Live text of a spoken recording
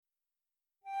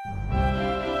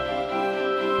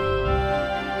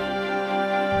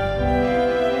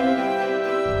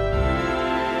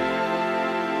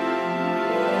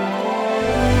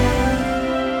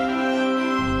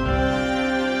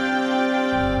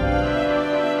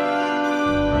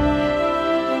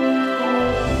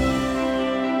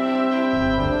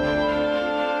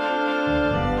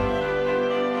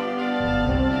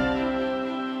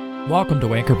Welcome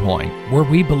to Anchor Point, where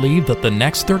we believe that the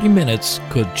next 30 minutes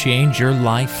could change your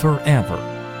life forever.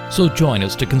 So join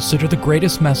us to consider the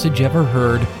greatest message ever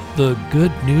heard, the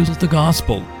good news of the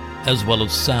gospel, as well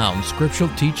as sound scriptural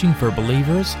teaching for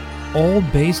believers, all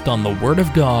based on the Word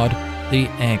of God, the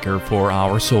anchor for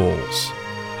our souls.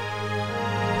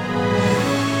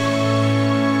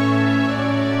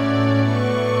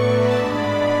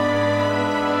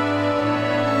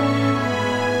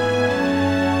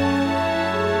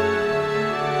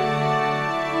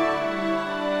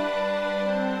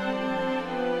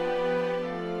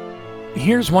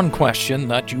 Here's one question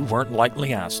that you weren't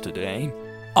likely asked today.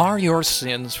 Are your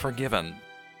sins forgiven?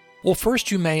 Well, first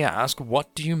you may ask,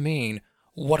 what do you mean?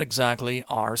 What exactly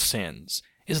are sins?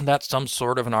 Isn't that some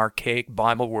sort of an archaic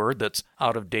Bible word that's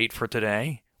out of date for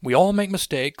today? We all make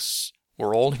mistakes.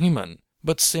 We're all human.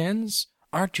 But sins?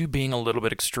 Aren't you being a little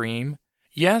bit extreme?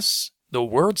 Yes, the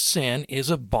word sin is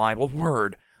a Bible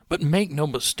word, but make no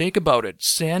mistake about it,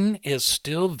 sin is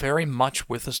still very much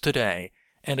with us today.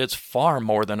 And it's far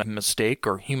more than a mistake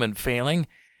or human failing.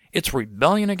 It's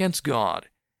rebellion against God.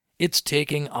 It's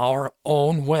taking our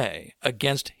own way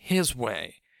against His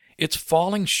way. It's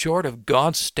falling short of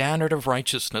God's standard of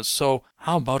righteousness. So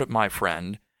how about it, my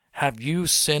friend? Have you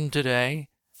sinned today?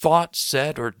 Thought,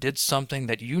 said, or did something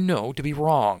that you know to be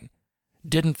wrong?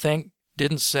 Didn't think,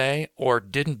 didn't say, or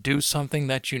didn't do something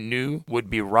that you knew would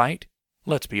be right?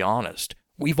 Let's be honest.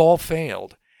 We've all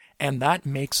failed. And that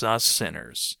makes us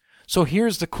sinners. So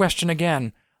here's the question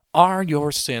again. Are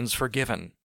your sins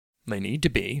forgiven? They need to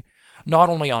be, not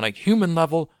only on a human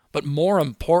level, but more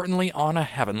importantly on a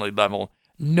heavenly level.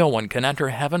 No one can enter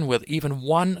heaven with even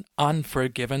one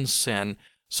unforgiven sin.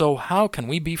 So how can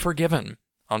we be forgiven?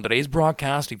 On today's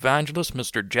broadcast, evangelist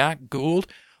Mr. Jack Gould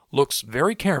looks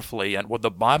very carefully at what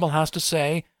the Bible has to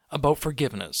say about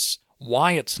forgiveness,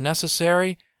 why it's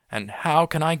necessary, and how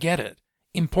can I get it?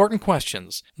 Important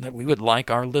questions that we would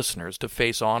like our listeners to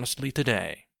face honestly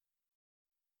today.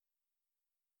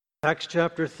 Acts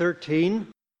chapter 13,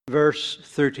 verse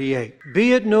 38.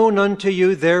 Be it known unto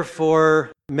you,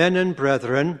 therefore, men and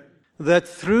brethren, that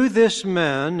through this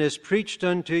man is preached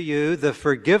unto you the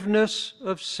forgiveness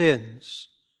of sins.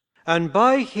 And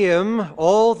by him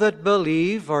all that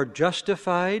believe are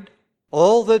justified,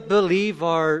 all that believe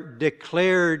are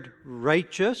declared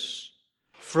righteous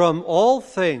from all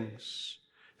things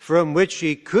from which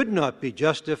ye could not be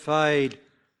justified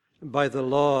by the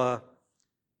law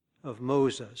of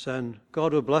Moses. And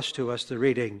God will bless to us the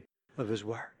reading of His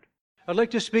Word. I'd like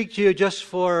to speak to you just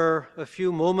for a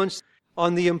few moments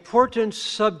on the important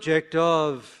subject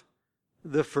of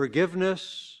the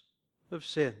forgiveness of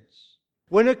sins.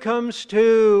 When it comes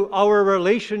to our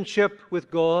relationship with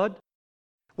God,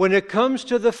 when it comes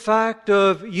to the fact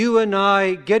of you and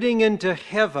I getting into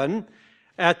heaven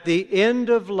at the end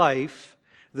of life,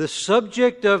 the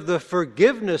subject of the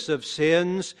forgiveness of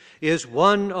sins is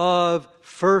one of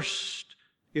first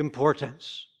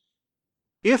importance.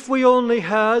 If we only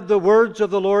had the words of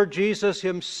the Lord Jesus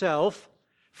Himself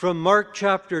from Mark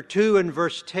chapter 2 and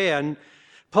verse 10,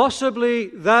 possibly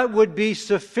that would be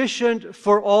sufficient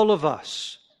for all of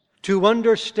us to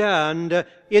understand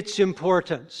its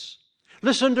importance.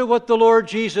 Listen to what the Lord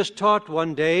Jesus taught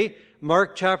one day,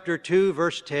 Mark chapter 2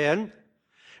 verse 10.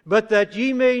 But that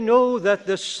ye may know that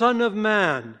the Son of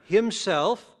Man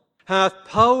Himself hath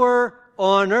power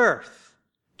on earth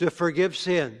to forgive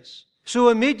sins. So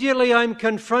immediately I'm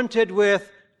confronted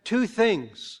with two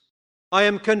things. I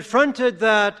am confronted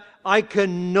that I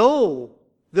can know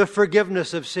the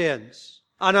forgiveness of sins.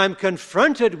 And I'm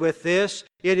confronted with this.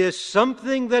 It is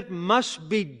something that must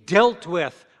be dealt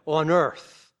with on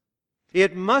earth.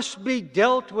 It must be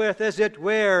dealt with, as it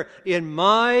were, in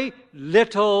my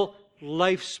little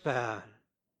lifespan.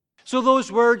 So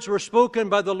those words were spoken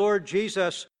by the Lord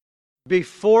Jesus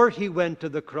before He went to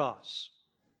the cross.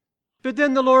 But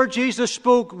then the Lord Jesus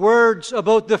spoke words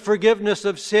about the forgiveness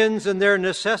of sins and their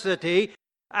necessity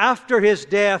after His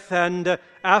death and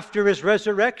after His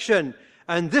resurrection.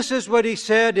 And this is what He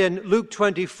said in Luke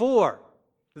 24.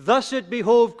 Thus it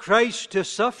behoved Christ to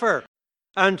suffer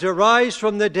and to rise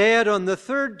from the dead on the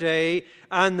third day,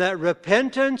 and that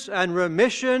repentance and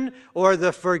remission, or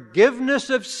the forgiveness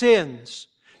of sins,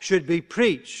 should be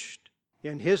preached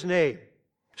in His name.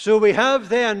 So we have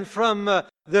then from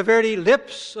the very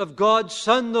lips of God's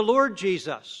Son, the Lord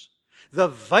Jesus, the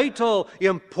vital,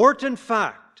 important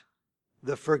fact,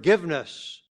 the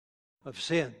forgiveness of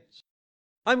sins.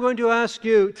 I'm going to ask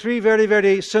you three very,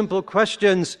 very simple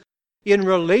questions in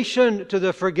relation to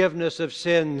the forgiveness of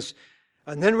sins.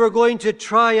 And then we're going to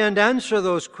try and answer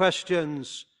those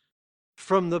questions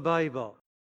from the Bible.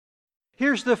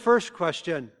 Here's the first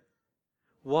question.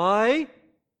 Why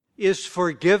is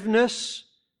forgiveness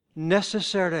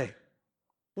necessary?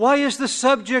 Why is the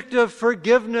subject of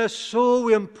forgiveness so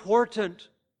important?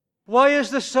 Why is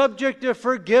the subject of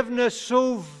forgiveness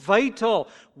so vital?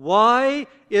 Why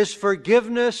is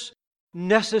forgiveness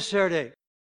necessary?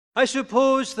 I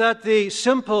suppose that the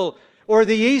simple or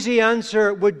the easy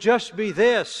answer would just be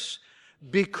this: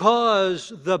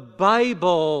 because the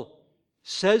Bible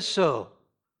says so.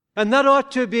 And that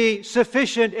ought to be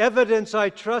sufficient evidence, I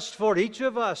trust, for each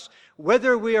of us,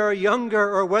 whether we are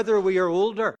younger or whether we are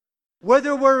older,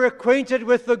 whether we're acquainted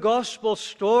with the gospel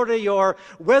story or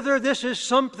whether this is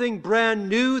something brand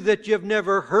new that you've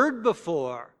never heard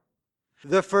before.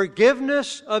 The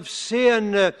forgiveness of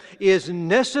sin is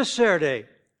necessary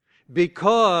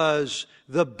because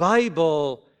the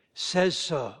Bible says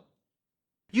so.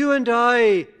 You and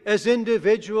I, as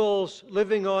individuals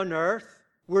living on earth,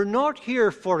 we're not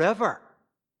here forever.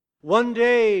 One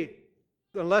day,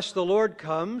 unless the Lord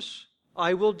comes,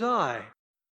 I will die.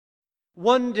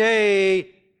 One day,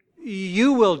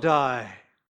 you will die.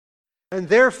 And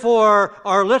therefore,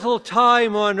 our little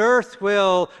time on earth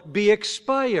will be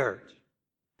expired.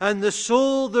 And the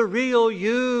soul, the real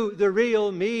you, the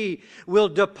real me, will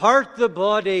depart the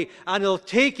body and it'll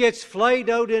take its flight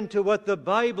out into what the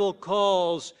Bible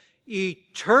calls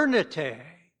eternity.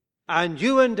 And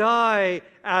you and I,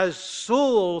 as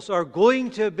souls, are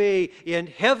going to be in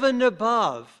heaven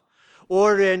above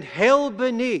or in hell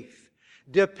beneath,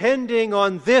 depending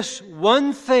on this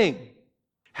one thing: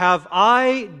 have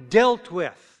I dealt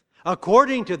with,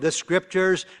 according to the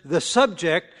Scriptures, the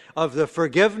subject of the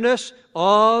forgiveness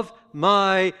of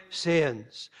my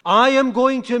sins? I am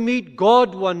going to meet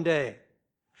God one day.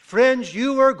 Friends,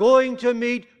 you are going to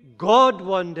meet God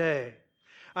one day.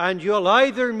 And you'll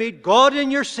either meet God in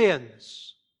your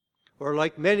sins, or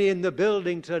like many in the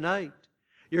building tonight,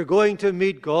 you're going to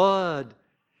meet God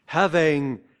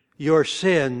having your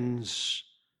sins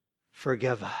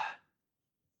forgiven.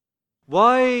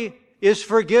 Why is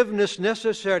forgiveness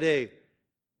necessary?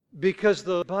 Because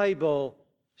the Bible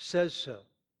says so.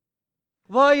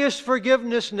 Why is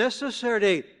forgiveness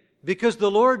necessary? Because the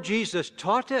Lord Jesus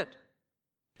taught it.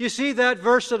 You see, that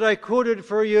verse that I quoted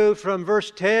for you from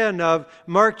verse 10 of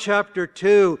Mark chapter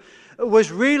 2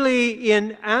 was really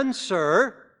in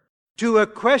answer to a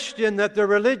question that the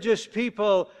religious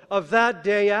people of that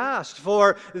day asked.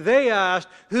 For they asked,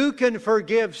 who can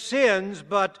forgive sins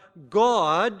but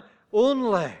God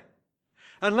only?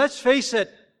 And let's face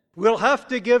it, we'll have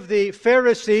to give the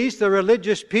Pharisees, the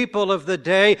religious people of the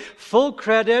day, full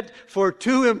credit for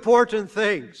two important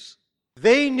things.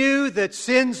 They knew that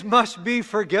sins must be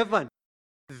forgiven.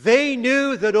 They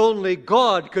knew that only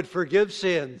God could forgive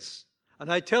sins.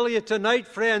 And I tell you tonight,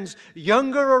 friends,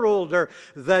 younger or older,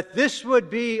 that this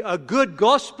would be a good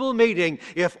gospel meeting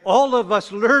if all of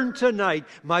us learned tonight,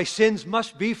 my sins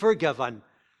must be forgiven,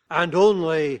 and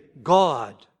only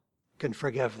God can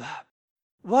forgive them.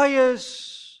 Why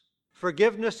is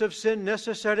forgiveness of sin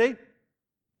necessary?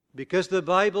 Because the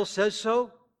Bible says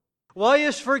so. Why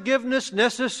is forgiveness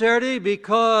necessary?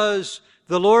 Because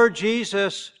the Lord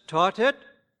Jesus taught it.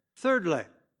 Thirdly,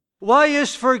 why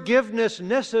is forgiveness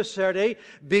necessary?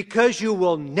 Because you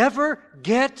will never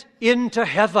get into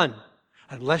heaven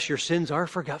unless your sins are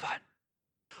forgiven.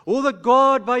 Oh, that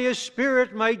God by His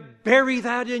Spirit might bury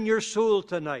that in your soul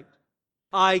tonight.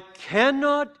 I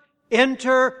cannot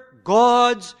enter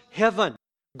God's heaven.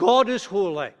 God is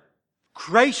holy.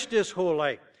 Christ is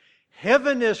holy.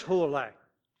 Heaven is holy.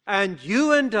 And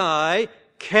you and I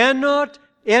cannot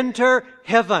enter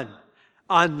heaven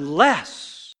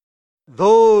unless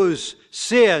those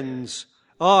sins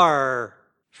are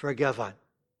forgiven.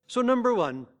 So number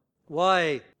one,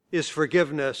 why is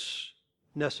forgiveness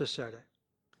necessary?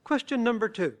 Question number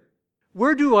two,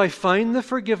 where do I find the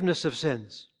forgiveness of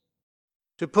sins?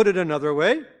 To put it another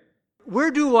way,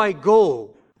 where do I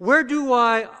go? Where do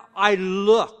I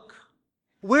look?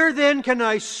 Where then can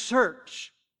I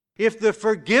search? If the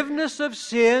forgiveness of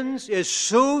sins is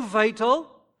so vital,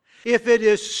 if it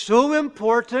is so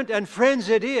important, and friends,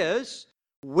 it is,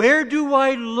 where do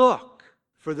I look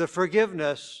for the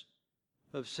forgiveness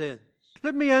of sins?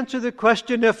 Let me answer the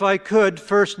question, if I could,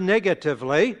 first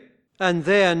negatively and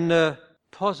then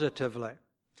positively.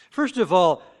 First of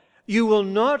all, you will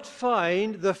not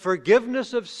find the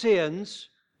forgiveness of sins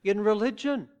in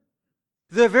religion.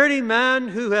 The very man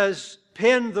who has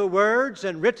penned the words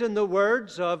and written the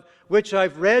words of which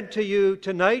I've read to you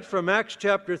tonight from Acts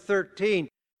chapter 13.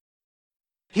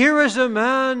 Here is a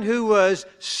man who was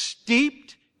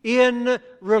steeped in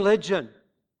religion.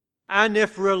 And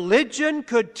if religion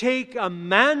could take a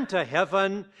man to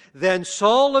heaven, then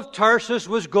Saul of Tarsus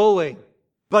was going.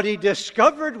 But he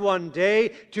discovered one day,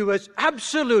 to his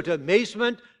absolute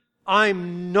amazement,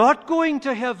 I'm not going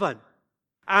to heaven.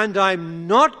 And I'm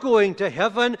not going to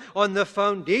heaven on the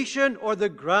foundation or the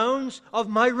grounds of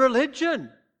my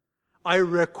religion. I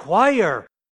require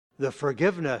the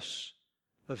forgiveness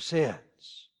of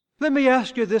sins. Let me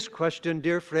ask you this question,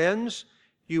 dear friends.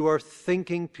 You are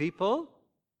thinking people.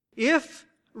 If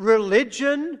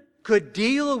religion could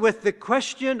deal with the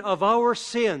question of our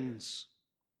sins,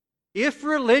 if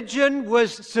religion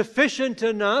was sufficient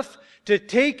enough to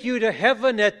take you to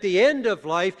heaven at the end of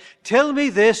life, tell me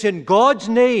this in God's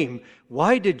name: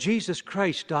 why did Jesus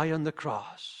Christ die on the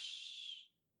cross?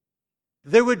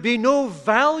 There would be no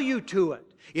value to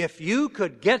it if you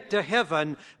could get to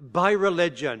heaven by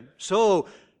religion. So,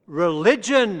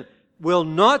 religion will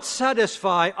not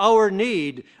satisfy our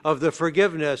need of the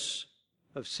forgiveness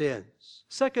of sins.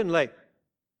 Secondly,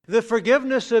 the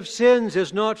forgiveness of sins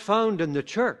is not found in the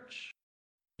church.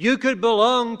 You could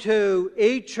belong to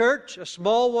a church, a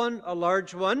small one, a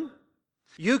large one.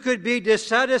 You could be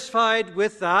dissatisfied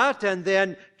with that and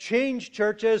then change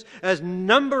churches as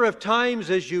number of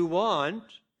times as you want.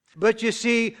 But you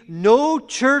see, no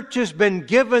church has been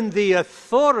given the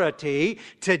authority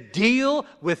to deal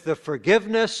with the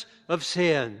forgiveness of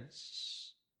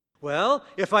sins. Well,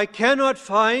 if I cannot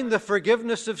find the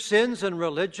forgiveness of sins in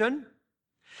religion,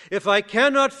 if I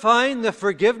cannot find the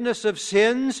forgiveness of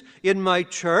sins in my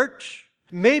church,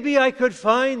 maybe I could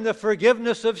find the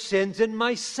forgiveness of sins in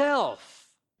myself.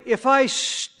 If I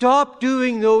stop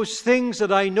doing those things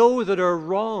that I know that are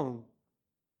wrong,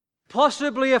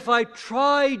 possibly if I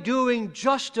try doing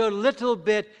just a little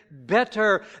bit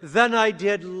better than I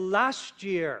did last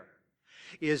year,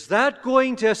 is that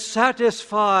going to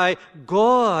satisfy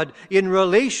God in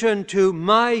relation to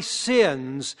my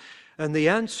sins? And the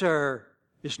answer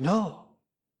is no.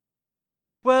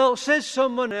 Well, says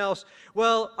someone else,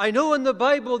 well, I know in the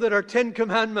Bible there are 10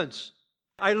 commandments.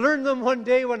 I learned them one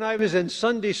day when I was in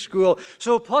Sunday school.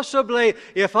 So possibly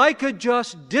if I could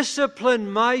just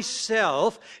discipline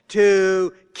myself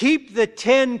to keep the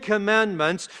 10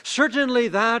 commandments, certainly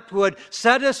that would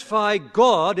satisfy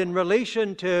God in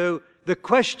relation to the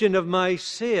question of my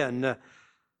sin.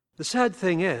 The sad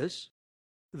thing is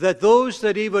that those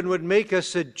that even would make a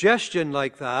suggestion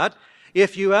like that,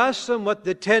 if you ask them what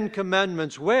the 10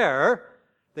 commandments were,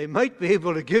 they might be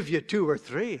able to give you 2 or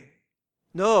 3.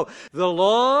 No, the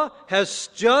law has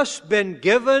just been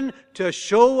given to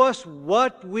show us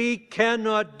what we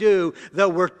cannot do,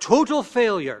 that we're total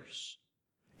failures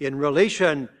in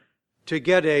relation to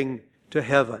getting to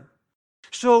heaven.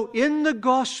 So in the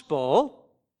gospel,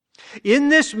 in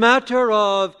this matter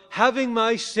of having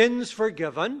my sins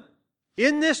forgiven,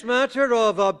 in this matter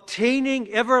of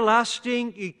obtaining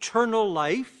everlasting eternal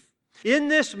life, in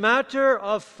this matter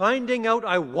of finding out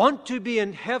I want to be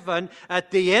in heaven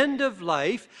at the end of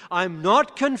life, I'm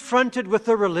not confronted with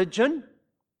a religion.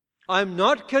 I'm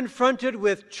not confronted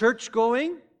with church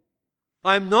going.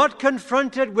 I'm not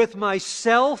confronted with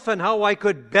myself and how I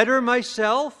could better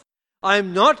myself.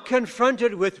 I'm not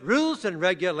confronted with rules and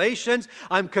regulations.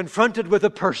 I'm confronted with a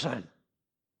person.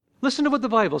 Listen to what the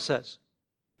Bible says.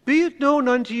 Be it known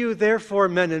unto you, therefore,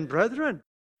 men and brethren,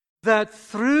 that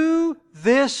through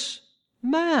this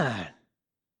man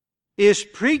is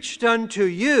preached unto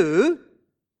you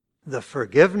the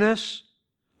forgiveness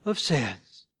of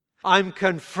sins. I'm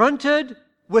confronted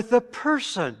with a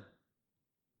person.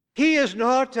 He is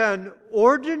not an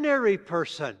ordinary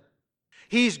person.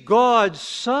 He's God's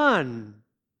Son,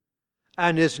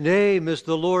 and His name is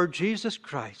the Lord Jesus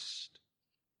Christ.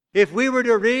 If we were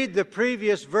to read the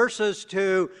previous verses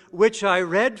to which I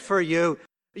read for you,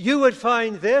 you would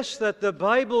find this, that the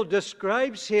Bible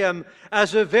describes Him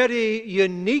as a very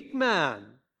unique man.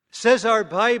 Says our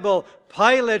Bible,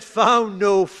 Pilate found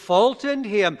no fault in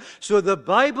Him. So the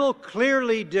Bible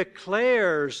clearly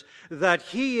declares that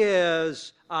He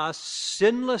is a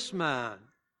sinless man.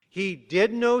 He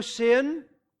did no sin,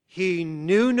 He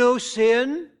knew no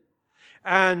sin,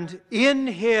 and in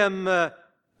Him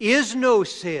is no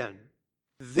sin.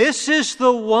 This is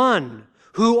the one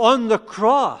who on the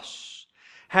cross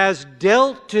has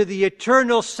dealt to the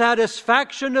eternal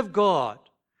satisfaction of God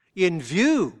in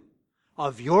view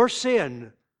of your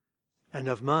sin and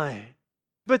of mine.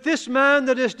 But this man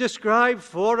that is described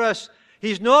for us,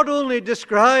 he's not only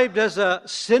described as a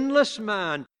sinless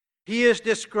man, he is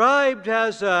described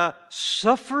as a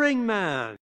suffering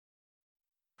man.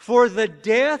 For the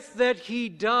death that he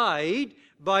died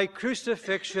by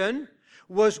crucifixion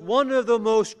was one of the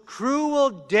most cruel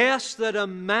deaths that a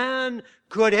man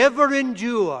could ever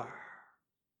endure.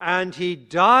 And he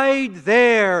died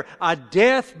there, a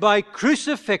death by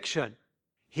crucifixion,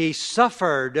 He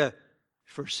suffered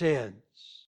for sins.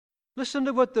 Listen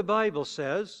to what the Bible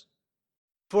says.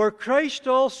 For Christ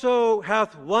also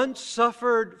hath once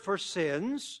suffered for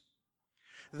sins,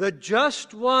 the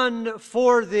just one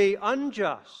for the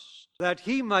unjust, that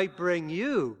he might bring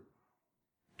you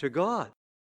to God.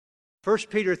 1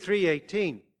 Peter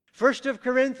 3:18. 1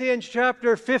 Corinthians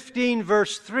chapter 15,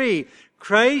 verse 3.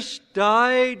 Christ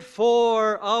died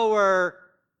for our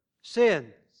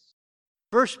sins.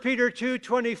 1 Peter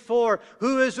 2:24.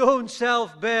 Who his own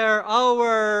self bare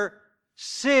our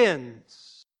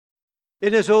sins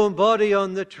in his own body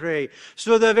on the tree.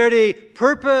 So the very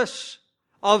purpose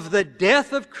of the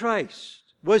death of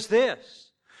Christ was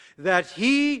this, that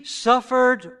he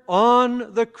suffered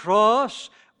on the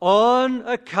cross on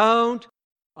account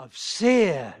of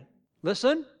sin.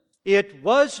 Listen, it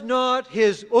was not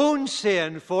his own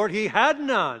sin, for he had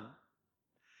none.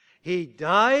 He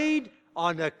died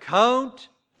on account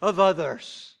of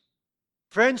others.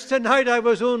 Friends, tonight I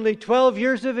was only 12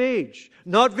 years of age.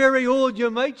 Not very old, you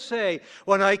might say,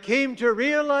 when I came to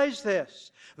realize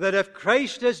this, that if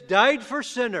Christ has died for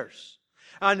sinners,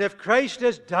 and if Christ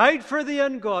has died for the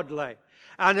ungodly,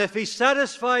 and if he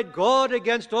satisfied God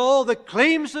against all the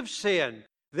claims of sin,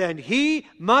 then he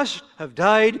must have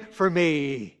died for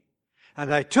me.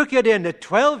 And I took it in at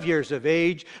 12 years of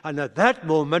age, and at that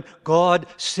moment, God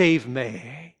saved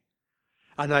me.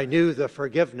 And I knew the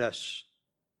forgiveness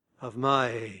of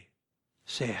my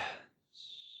sins.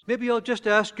 Maybe I'll just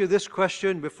ask you this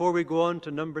question before we go on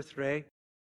to number 3.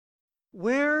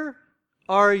 Where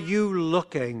are you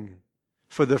looking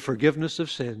for the forgiveness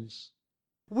of sins?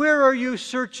 Where are you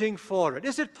searching for it?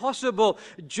 Is it possible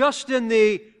just in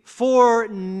the 4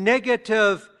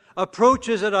 negative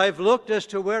approaches that I've looked as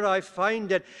to where I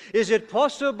find it? Is it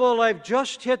possible I've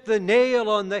just hit the nail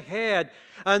on the head?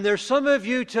 And there's some of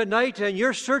you tonight and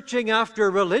you're searching after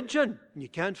religion and you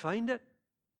can't find it.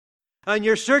 And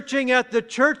you're searching at the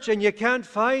church and you can't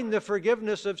find the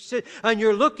forgiveness of sin. And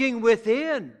you're looking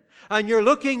within and you're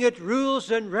looking at rules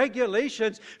and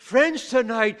regulations. Friends,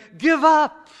 tonight, give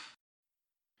up.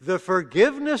 The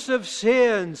forgiveness of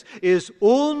sins is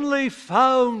only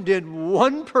found in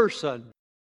one person,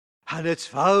 and it's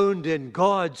found in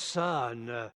God's Son,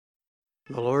 the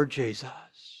Lord Jesus.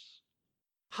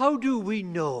 How do we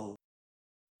know?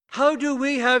 How do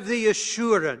we have the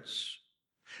assurance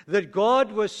that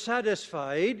God was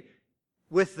satisfied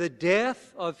with the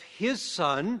death of His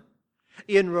Son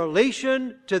in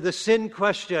relation to the sin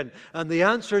question? And the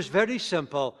answer is very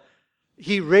simple.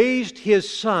 He raised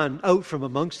His Son out from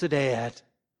amongst the dead.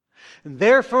 And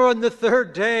therefore, on the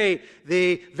 3rd day,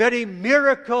 the very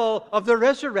miracle of the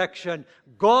resurrection,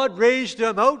 God raised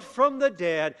Him out from the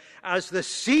dead as the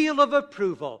seal of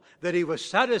approval that He was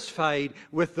satisfied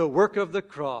with the work of the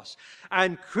cross.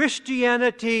 And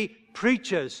Christianity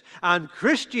preaches, and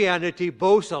Christianity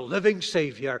boasts a living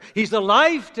Savior. He's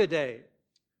alive today.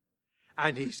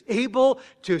 And He's able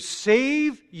to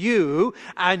save you,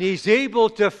 and He's able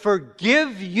to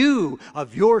forgive you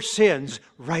of your sins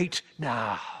right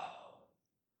now.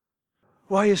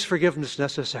 Why is forgiveness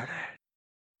necessary?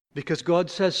 Because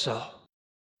God says so.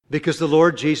 Because the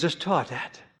Lord Jesus taught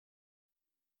it.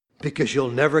 Because you'll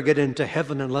never get into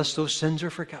heaven unless those sins are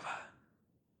forgiven.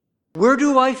 Where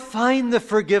do I find the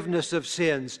forgiveness of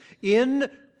sins? In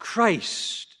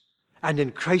Christ, and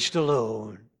in Christ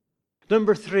alone.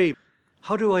 Number 3,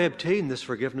 how do I obtain this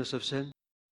forgiveness of sin?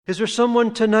 Is there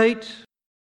someone tonight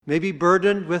maybe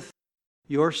burdened with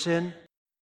your sin?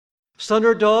 Son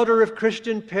or daughter of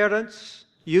Christian parents,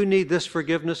 you need this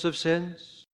forgiveness of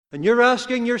sins. And you're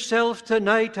asking yourself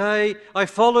tonight, I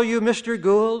follow you, Mr.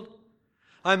 Gould.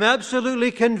 I'm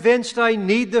absolutely convinced I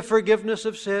need the forgiveness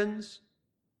of sins.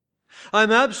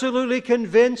 I'm absolutely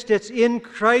convinced it's in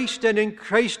Christ and in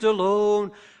Christ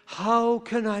alone. How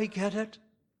can I get it?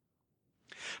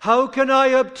 How can I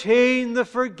obtain the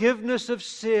forgiveness of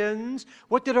sins?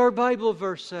 What did our Bible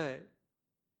verse say?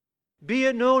 Be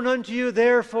it known unto you,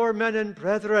 therefore, men and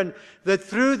brethren, that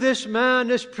through this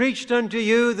man is preached unto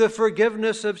you the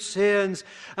forgiveness of sins,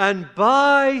 and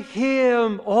by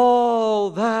Him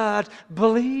all that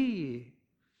believe.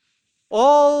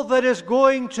 All that is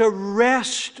going to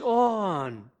rest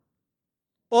on,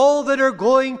 all that are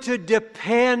going to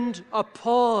depend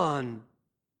upon,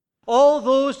 all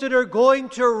those that are going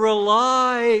to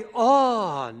rely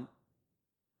on.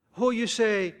 Oh, you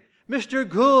say, Mr.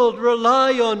 Gould,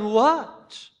 rely on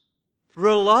what?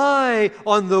 Rely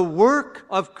on the work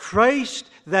of Christ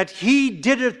that He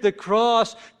did at the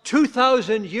cross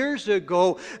 2,000 years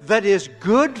ago that is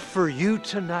good for you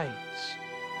tonight.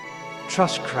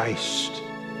 Trust Christ.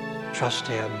 Trust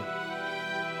Him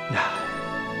now.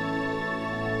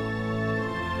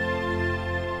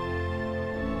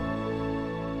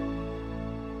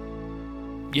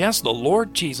 Yes, the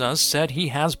Lord Jesus said He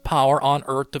has power on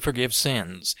earth to forgive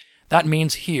sins. That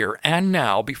means here and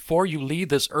now, before you leave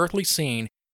this earthly scene,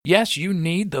 yes, you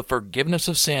need the forgiveness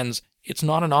of sins. It's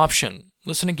not an option.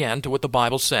 Listen again to what the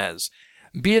Bible says.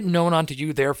 Be it known unto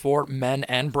you, therefore, men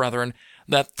and brethren,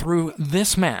 that through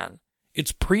this man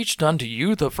it's preached unto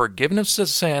you the forgiveness of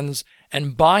sins,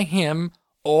 and by him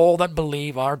all that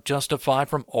believe are justified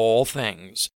from all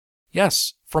things.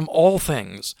 Yes, from all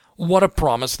things. What a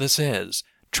promise this is.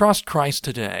 Trust Christ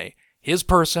today, His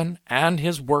person and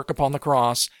His work upon the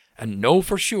cross, and know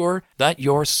for sure that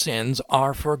your sins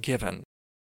are forgiven.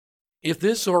 If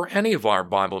this or any of our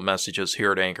Bible messages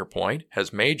here at Anchor Point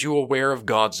has made you aware of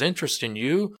God's interest in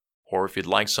you, or if you'd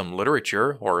like some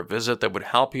literature or a visit that would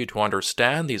help you to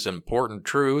understand these important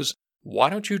truths, why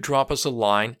don't you drop us a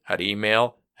line at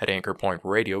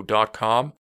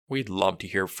email@anchorpointradio.com. We'd love to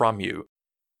hear from you.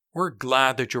 We're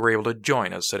glad that you were able to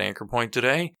join us at Anchor Point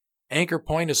today. Anchor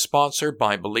Point is sponsored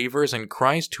by believers in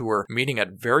Christ who are meeting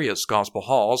at various gospel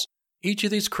halls. Each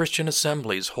of these Christian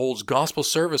assemblies holds gospel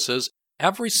services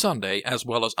every Sunday, as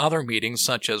well as other meetings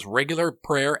such as regular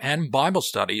prayer and Bible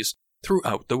studies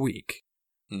throughout the week.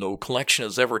 No collection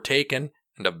is ever taken,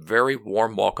 and a very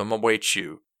warm welcome awaits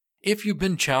you. If you've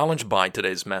been challenged by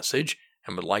today's message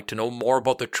and would like to know more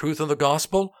about the truth of the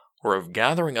gospel, or of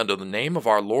gathering under the name of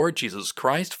our Lord Jesus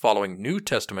Christ following New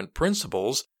Testament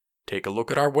principles, take a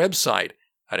look at our website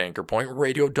at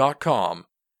anchorpointradio.com.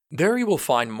 There you will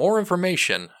find more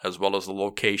information, as well as the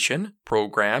location,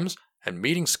 programs, and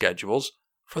meeting schedules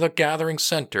for the gathering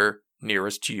center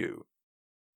nearest you.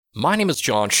 My name is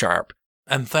John Sharp,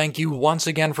 and thank you once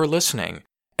again for listening,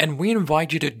 and we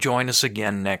invite you to join us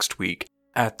again next week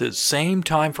at the same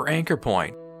time for Anchor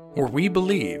Point, where we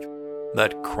believe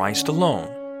that Christ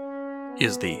alone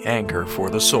is the anchor for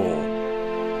the soul.